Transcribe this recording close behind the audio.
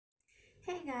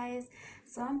Hey guys,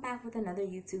 so I'm back with another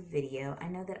YouTube video. I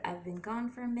know that I've been gone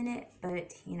for a minute,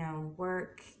 but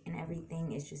work and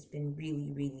everything, it's just been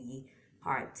really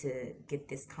hard to get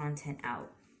this content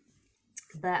out.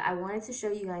 But I wanted to show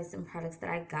you guys some products that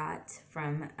I got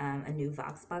from a new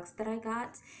Voxbox that I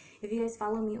got. If you guys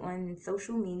follow me on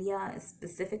social media,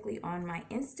 specifically on my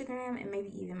Instagram and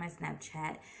maybe even my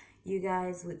Snapchat, you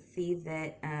guys would see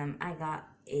that I got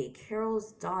a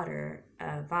Carol's Daughter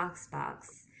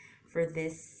Voxbox for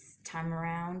this time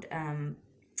around.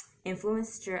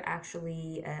 Influencer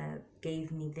actually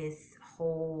gave me this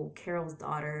whole Carol's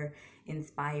Daughter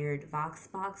inspired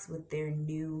Voxbox with their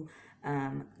new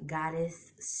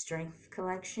Goddess Strength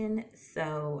collection.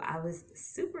 So I was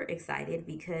super excited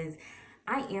because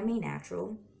I am a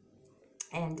natural,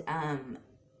 and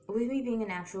with me being a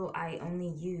natural, I only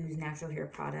use natural hair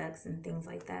products and things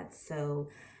like that. So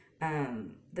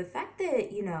the fact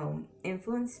that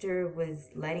Influencer was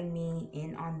letting me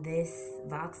in on this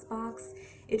Voxbox,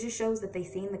 it just shows that they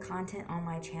seen the content on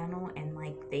my channel and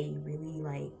they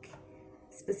really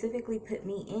specifically put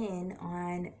me in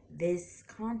on this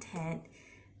content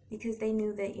because they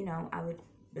knew that I would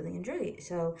really enjoy it.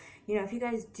 So if you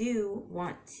guys do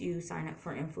want to sign up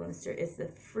for Influencer, it's a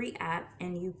free app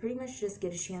and you pretty much just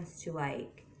get a chance to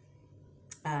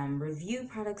review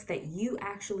products that you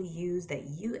actually use, that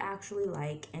you actually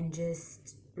like, and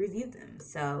just review them.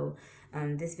 So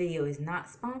this video is not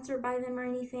sponsored by them or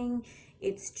anything.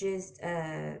 It's just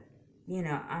I'm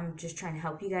just trying to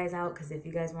help you guys out, because if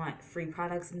you guys want free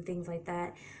products and things like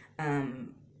that,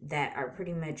 that are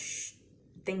pretty much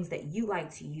things that you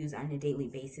like to use on a daily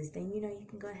basis, then you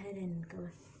can go ahead and go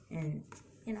and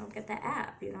get that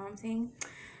app. You know what I'm saying?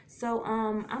 So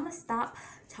I'm gonna stop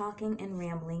talking and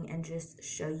rambling and just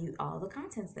show you all the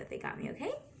contents that they got me.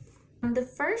 Okay, the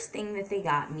first thing that they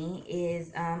got me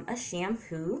is a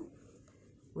shampoo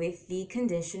with the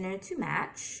conditioner to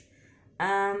match.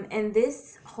 And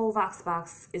this whole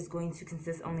Voxbox is going to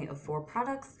consist only of 4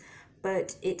 products,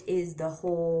 but it is the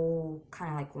whole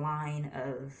kind of line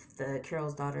of the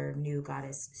Carol's Daughter New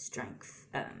Goddess Strength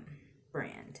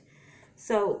brand.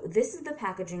 So this is the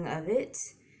packaging of it,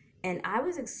 and I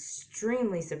was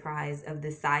extremely surprised of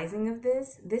the sizing of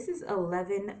this. This is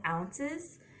 11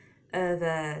 ounces of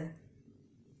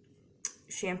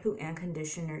shampoo and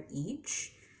conditioner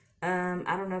each.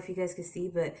 I don't know if you guys can see,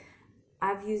 but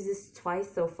I've used this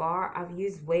twice so far. I've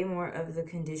used way more of the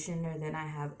conditioner than I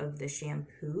have of the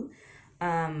shampoo.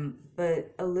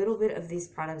 But a little bit of these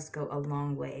products go a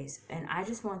long ways. And I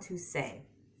just want to say,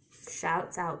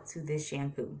 shouts out to this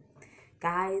shampoo.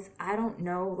 Guys, I don't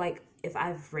know if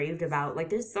I've raved about,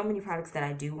 there's so many products that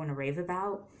I do want to rave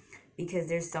about, because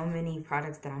there's so many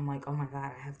products that I'm like, oh my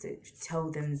God, I have to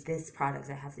tell them this product.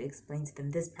 I have to explain to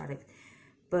them this product.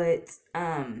 But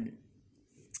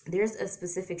there's a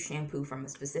specific shampoo from a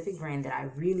specific brand that I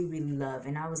really love,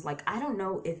 and I was like, I don't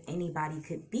know if anybody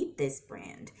could beat this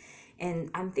brand, and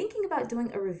I'm thinking about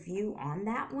doing a review on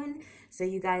that one so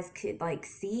you guys could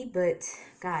see. But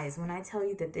guys, when I tell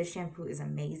you that this shampoo is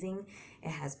amazing, it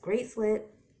has great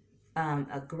slip,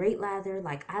 a great lather.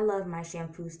 I love my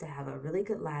shampoos to have a really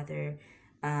good lather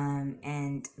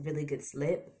and really good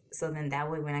slip, so then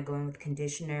that way when I go in with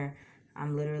conditioner,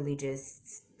 I'm literally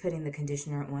just putting the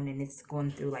conditioner on and it's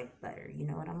going through like butter. You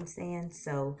know what I'm saying?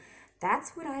 So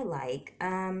that's what I like.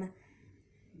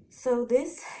 So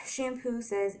this shampoo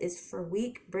says it's for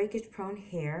weak, breakage prone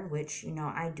hair, which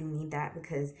I do need that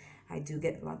because I do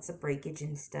get lots of breakage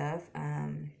and stuff.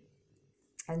 And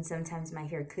sometimes my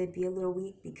hair could be a little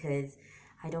weak because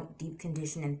I don't deep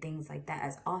condition and things like that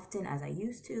as often as I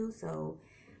used to. So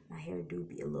my hair do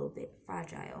be a little bit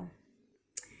fragile.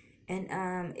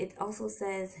 And it also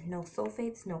says no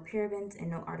sulfates, no parabens, and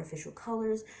no artificial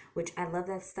colors, which I love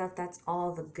that stuff. That's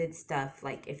all the good stuff.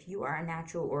 If you are a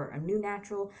natural or a new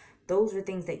natural, those are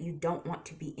things that you don't want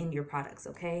to be in your products,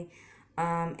 okay?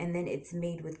 And then it's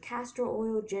made with castor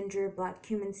oil, ginger, black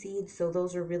cumin seeds. So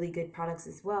those are really good products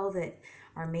as well that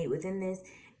are made within this.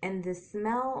 And the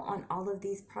smell on all of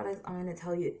these products, I'm going to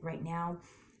tell you right now,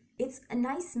 it's a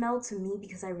nice smell to me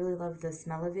because I really love the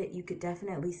smell of it. You could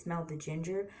definitely smell the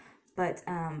ginger. But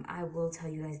I will tell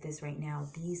you guys this right now.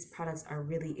 These products are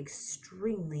really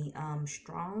extremely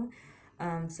strong.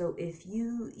 So if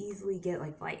you easily get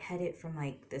lightheaded from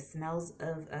the smells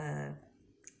of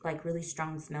really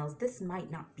strong smells, this might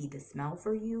not be the smell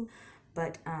for you.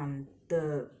 But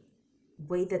the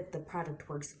way that the product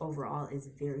works overall is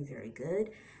very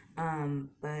good.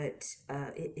 But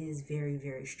it is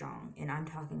very strong. And I'm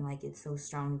talking it's so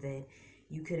strong that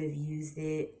you could have used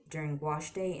it during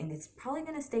wash day, and it's probably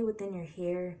going to stay within your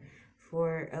hair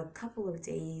for a couple of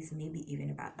days, maybe even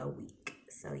about a week.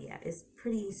 So yeah, it's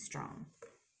pretty strong.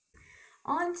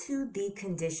 On to the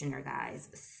conditioner, guys.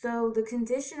 So the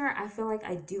conditioner, I feel like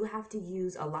I do have to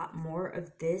use a lot more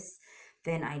of this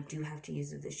than I do have to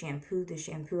use of the shampoo. The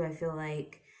shampoo, I feel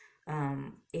like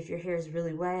if your hair is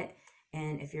really wet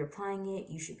and if you're applying it,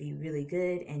 you should be really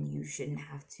good and you shouldn't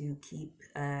have to keep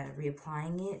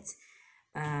reapplying it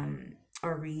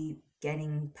or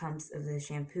getting pumps of the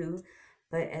shampoo.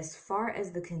 But as far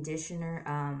as the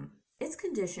conditioner, it's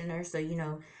conditioner, so you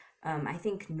know, I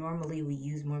think normally we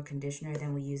use more conditioner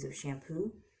than we use of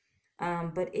shampoo.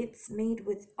 But it's made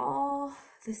with all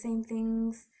the same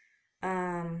things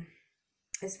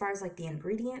as far as like the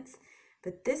ingredients.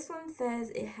 But this one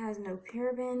says it has no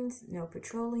parabens, no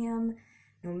petroleum,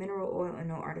 no mineral oil, and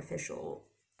no artificial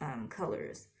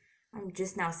colors. I'm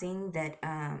just now seeing that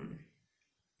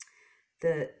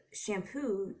the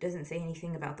shampoo doesn't say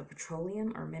anything about the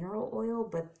petroleum or mineral oil,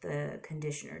 but the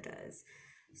conditioner does.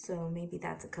 So maybe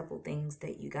that's a couple things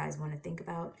that you guys want to think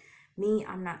about. Me,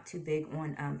 I'm not too big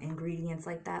on ingredients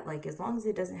like that. Like as long as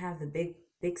it doesn't have the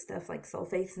big stuff like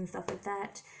sulfates and stuff like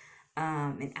that,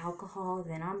 and alcohol,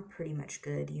 then I'm pretty much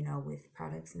good, you know, with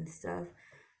products and stuff.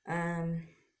 But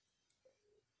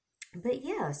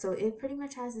yeah, so it pretty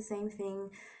much has the same thing,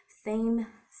 same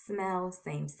smell,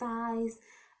 same size.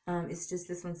 It's just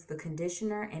this one's the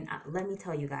conditioner, and let me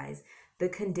tell you guys, the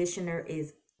conditioner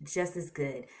is just as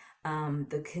good.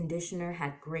 The conditioner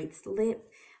had great slip.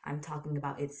 I'm talking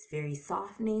about it's very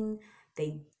softening.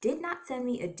 They did not send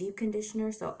me a deep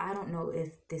conditioner, so I don't know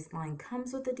if this line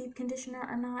comes with a deep conditioner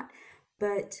or not,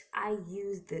 but I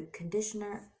use the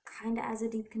conditioner kind of as a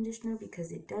deep conditioner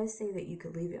because it does say that you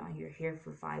could leave it on your hair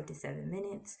for 5 to 7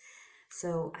 minutes.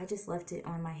 So I just left it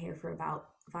on my hair for about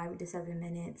 5 to 7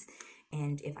 minutes.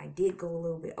 And if I did go a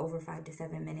little bit over 5 to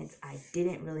 7 minutes, I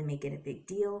didn't really make it a big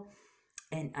deal.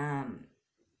 And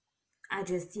I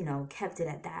just, you know, kept it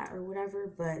at that or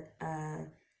whatever. But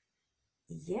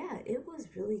yeah, it was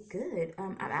really good.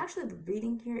 I'm actually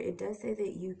reading here. It does say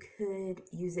that you could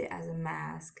use it as a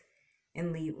mask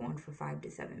and leave on for 5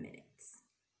 to 7 minutes.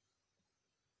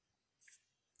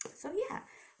 So yeah,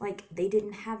 like they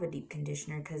didn't have a deep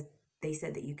conditioner because they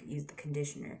said that you could use the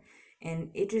conditioner.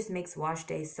 And it just makes wash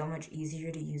days so much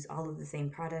easier to use all of the same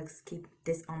products. Keep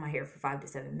this on my hair for 5 to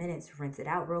 7 minutes, rinse it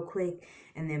out real quick,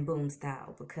 and then boom,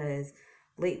 style. Because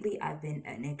lately I've been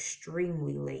an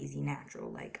extremely lazy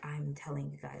natural. Like I'm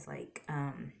telling you guys, like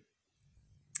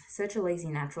such a lazy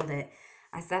natural that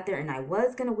I sat there and I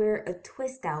was gonna wear a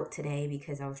twist out today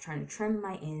because I was trying to trim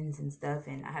my ends and stuff,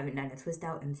 and I haven't done a twist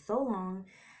out in so long.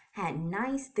 Had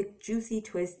nice thick juicy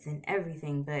twists and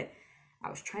everything, but I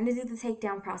was trying to do the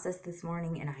takedown process this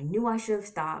morning and I knew I should have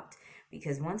stopped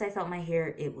because once I felt my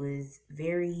hair, it was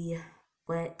very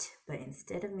wet. But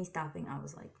instead of me stopping, I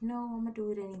was like, no, I'm gonna do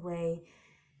it anyway.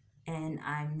 And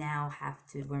I now have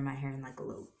to wear my hair in like a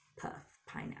little puff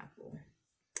pineapple.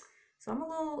 So I'm a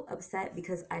little upset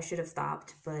because I should have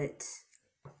stopped, but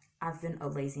I've been a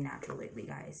lazy natural lately,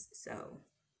 guys. So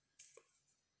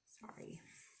sorry.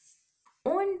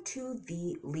 On to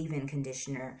the leave-in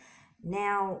conditioner.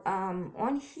 Now,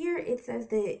 on here it says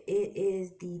that it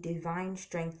is the Divine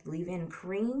Strength Leave-In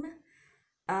Cream.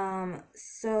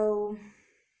 So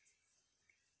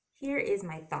here is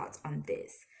my thoughts on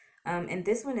this. And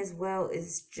this one as well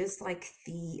is just like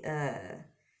the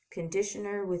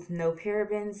conditioner with no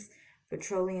parabens,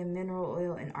 petroleum, mineral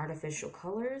oil, and artificial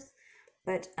colors.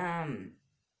 But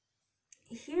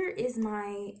here is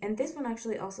my, and this one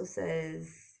actually also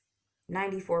says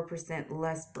 94%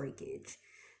 less breakage.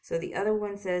 So the other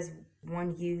one says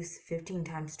one use 15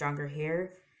 times stronger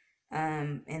hair.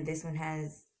 And this one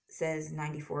says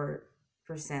 94%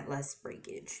 less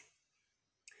breakage.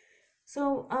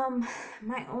 So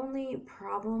my only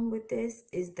problem with this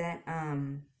is that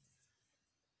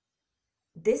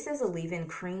this is a leave-in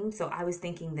cream, so I was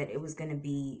thinking that it was going to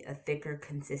be a thicker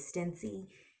consistency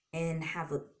and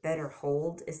have a better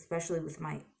hold, especially with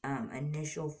my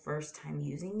initial first time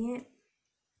using it.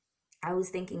 I was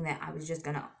thinking that I was just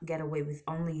going to get away with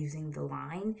only using the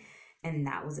line, and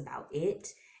that was about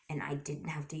it. And I didn't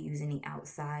have to use any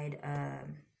outside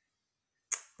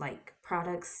like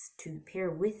products to pair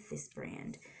with this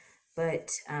brand. But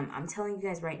I'm telling you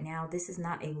guys right now, this is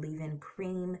not a leave-in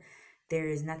cream. There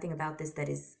is nothing about this that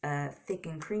is thick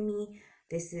and creamy.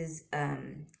 This is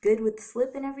good with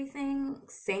slip and everything,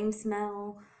 same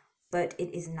smell, but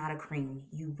it is not a cream.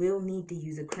 You will need to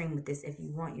use a cream with this if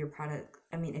you want your product,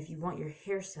 if you want your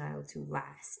hairstyle to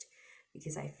last.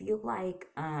 Because I feel like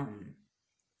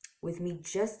with me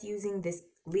just using this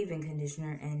leave-in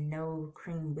conditioner and no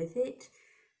cream with it,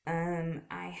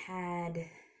 I had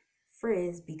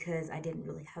frizz because I didn't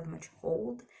really have much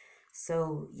hold.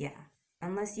 So yeah,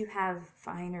 unless you have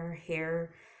finer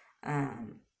hair,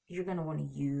 you're gonna want to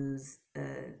use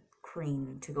a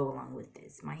cream to go along with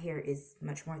this. My hair is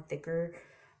much more thicker,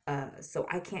 so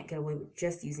I can't get away with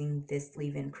just using this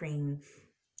leave-in cream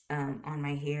on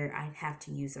my hair. I'd have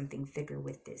to use something thicker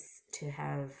with this to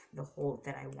have the hold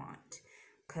that I want,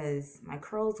 because my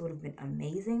curls would have been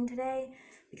amazing today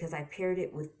because I paired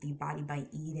it with the Body by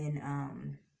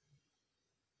Eden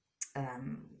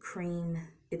cream.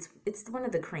 It's one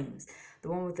of the creams, the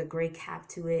one with the gray cap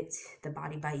to it, the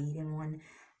Body by Eden one.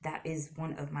 That is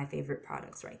one of my favorite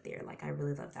products right there. Like, I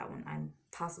really love that one. I'm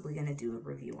possibly gonna do a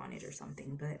review on it or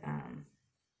something, but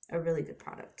a really good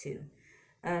product too.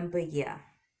 But yeah,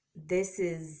 this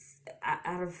is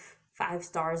out of 5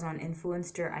 stars on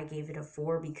Influenster. I gave it a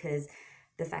 4 because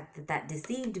the fact that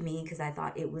deceived me, because I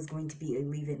thought it was going to be a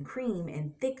leave-in cream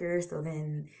and thicker, so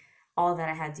then all that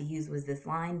I had to use was this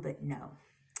line. But no,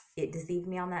 it deceived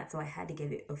me on that, so I had to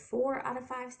give it a 4 out of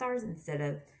 5 stars instead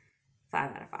of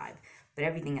 5 out of 5. But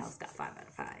everything else got 5 out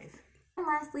of 5. And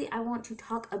lastly, I want to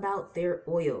talk about their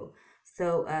oil.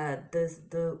 So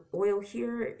the oil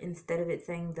here, instead of it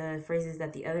saying the phrases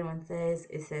that the other one says,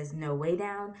 it says no way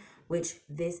down, which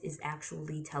this is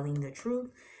actually telling the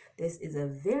truth. This is a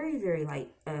very, very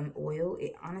light oil.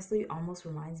 It honestly almost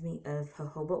reminds me of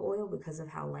jojoba oil because of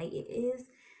how light it is.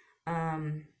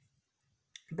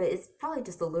 But it's probably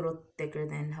just a little thicker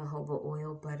than jojoba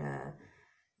oil. But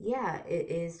yeah, it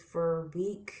is for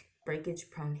weak, breakage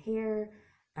prone hair,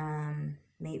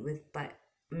 made with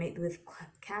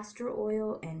castor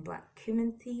oil and black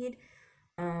cumin seed.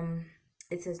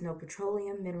 It says no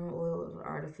petroleum, mineral oil, or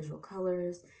artificial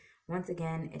colors. Once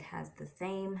again, it has the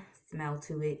same smell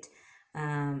to it.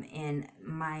 And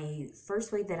my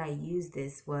first way that I used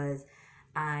this was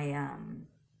I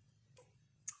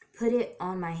put it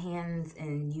on my hands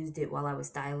and used it while I was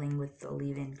styling with the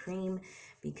leave-in cream,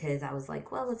 because I was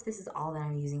like, well, if this is all that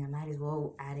I'm using, I might as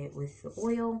well add it with the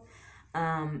oil.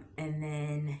 And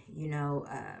then, you know,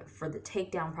 for the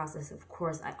takedown process, of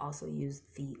course, I also used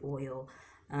the oil.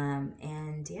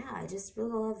 And yeah, I just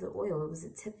really love the oil. It was a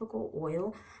typical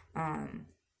oil.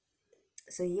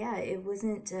 So yeah, it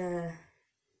wasn't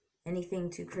anything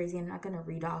too crazy. I'm not going to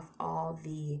read off all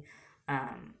the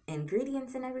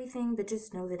ingredients and everything, but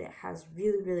just know that it has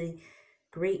really, really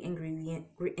great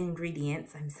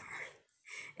ingredients. I'm sorry.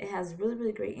 It has really,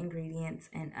 really great ingredients,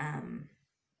 and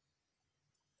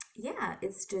yeah,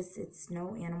 it's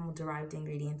no animal derived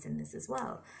ingredients in this as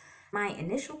well. My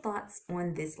initial thoughts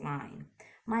on this line.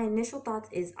 My initial thoughts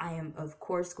is I am, of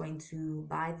course, going to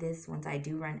buy this once I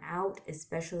do run out,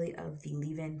 especially of the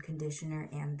leave-in conditioner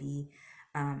and the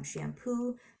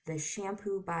shampoo. The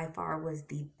shampoo by far was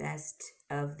the best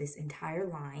of this entire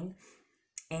line,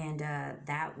 and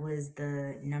that was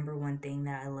the #1 thing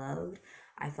that I loved.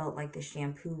 I felt like the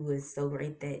shampoo was so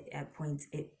great that at points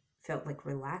it felt like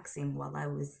relaxing while I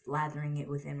was lathering it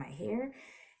within my hair.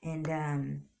 And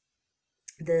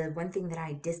the one thing that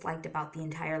I disliked about the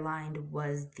entire line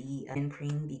was the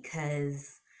cream,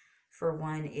 because for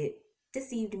one, it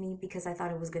deceived me because I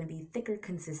thought it was going to be thicker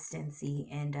consistency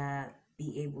and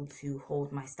be able to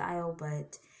hold my style,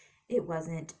 but it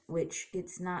wasn't, which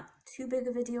it's not too big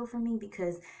of a deal for me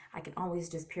because I can always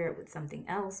just pair it with something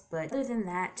else. But other than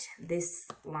that, this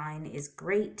line is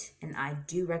great and I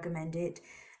do recommend it.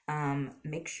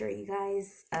 Make sure you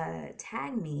guys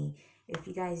tag me if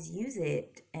you guys use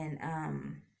it, and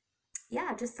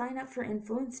yeah, just sign up for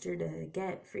Influenster to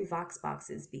get free Vox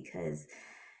boxes because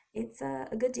it's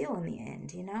a good deal in the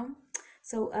end, you know.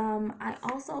 So I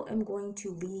also am going to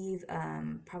leave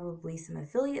probably some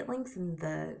affiliate links in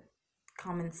the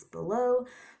comments below,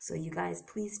 so you guys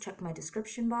please check my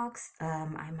description box.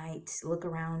 I might look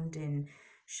around and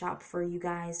shop for you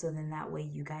guys, so then that way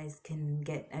you guys can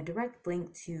get a direct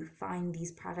link to find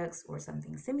these products or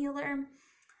something similar.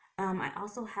 I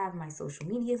also have my social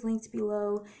medias linked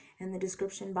below in the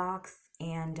description box,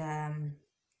 and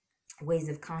ways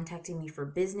of contacting me for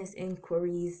business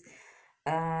inquiries.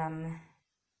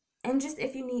 And just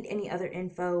if you need any other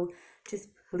info, just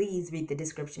please read the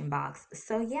description box.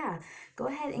 So yeah, go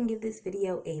ahead and give this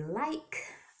video a like.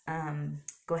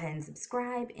 Go ahead and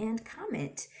subscribe and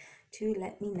comment to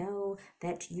let me know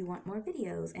that you want more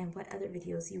videos and what other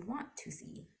videos you want to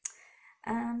see.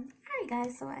 Alright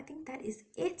guys, so I think that is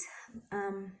it.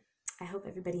 I hope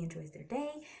everybody enjoys their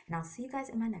day, and I'll see you guys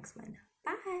in my next one.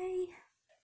 Bye!